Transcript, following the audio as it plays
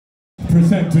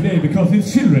present today because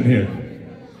it's children here.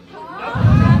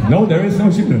 No, there is no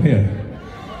children here.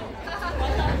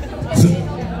 So,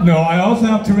 no, I also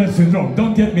have Tourette's syndrome.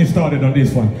 Don't get me started on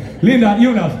this one. Linda,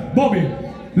 Jonas, Bobby,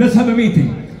 let's have a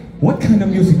meeting. What kind of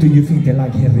music do you think they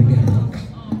like here in Peurunka?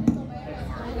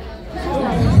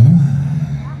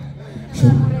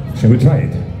 Shall we try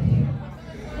it?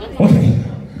 Okay.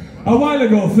 A while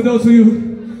ago, for those of you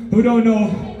who don't know,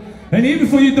 and even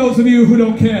for you, those of you who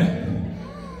don't care,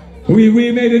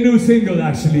 we made a new single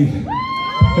actually.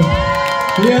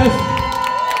 Yes,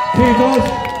 Kitos,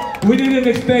 we didn't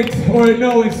expect or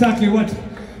know exactly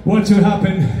what should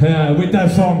happen with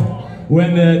that song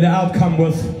when the outcome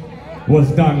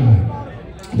was done.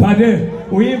 But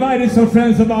we invited some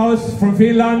friends of ours from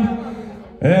Finland,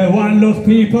 One Love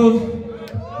People,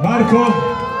 Marco,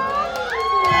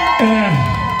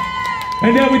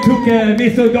 and then we took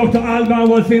Mr. Dr. Alban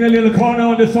was in a little corner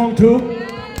on the song too.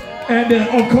 And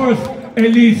of course,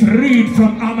 Elise Reed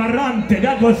from Amarante.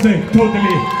 That was a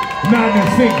totally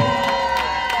madness thing.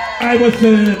 I was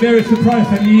very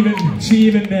surprised that she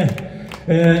even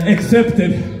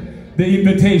accepted the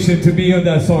invitation to be on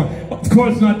that song. Of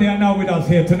course not, they are not with us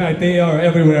here tonight. They are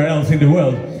everywhere else in the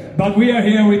world. But we are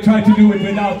here, we try to do it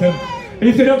without them.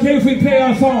 Is it okay if we play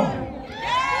our song?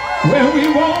 Well, we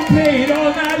won't play it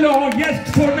all night long,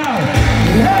 just for now.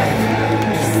 Hey!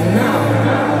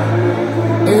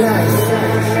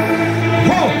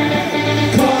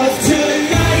 Cause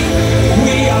tonight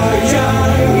we are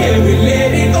young and we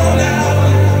let it all out.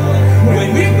 When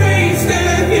we raise the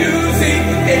music,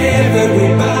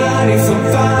 everybody's on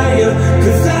fire.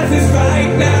 Cause life is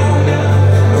right now,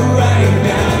 right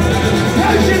now.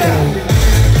 Touch it out!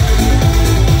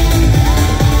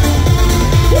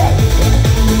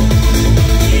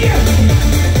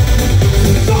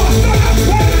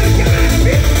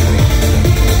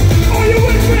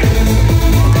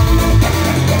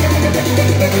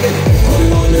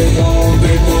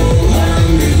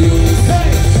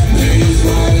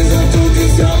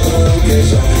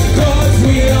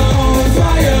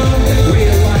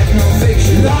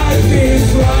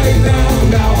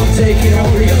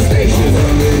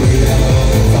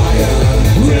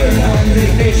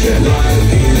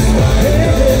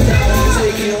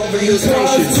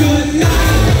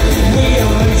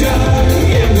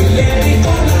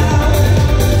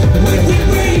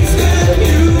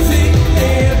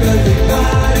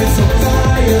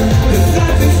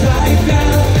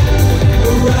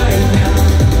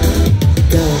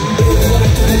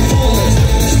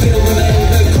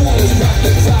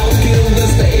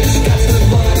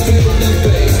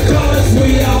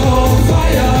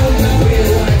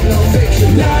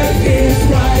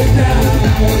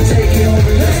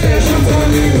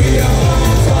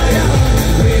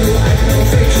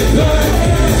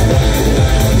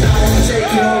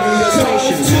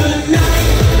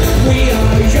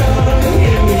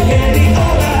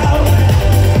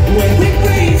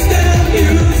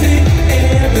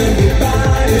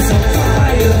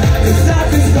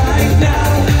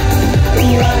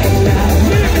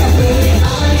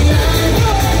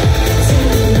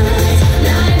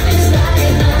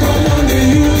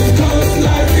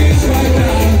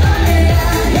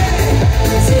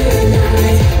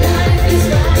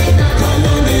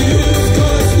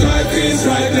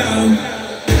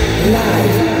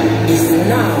 Life is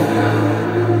now.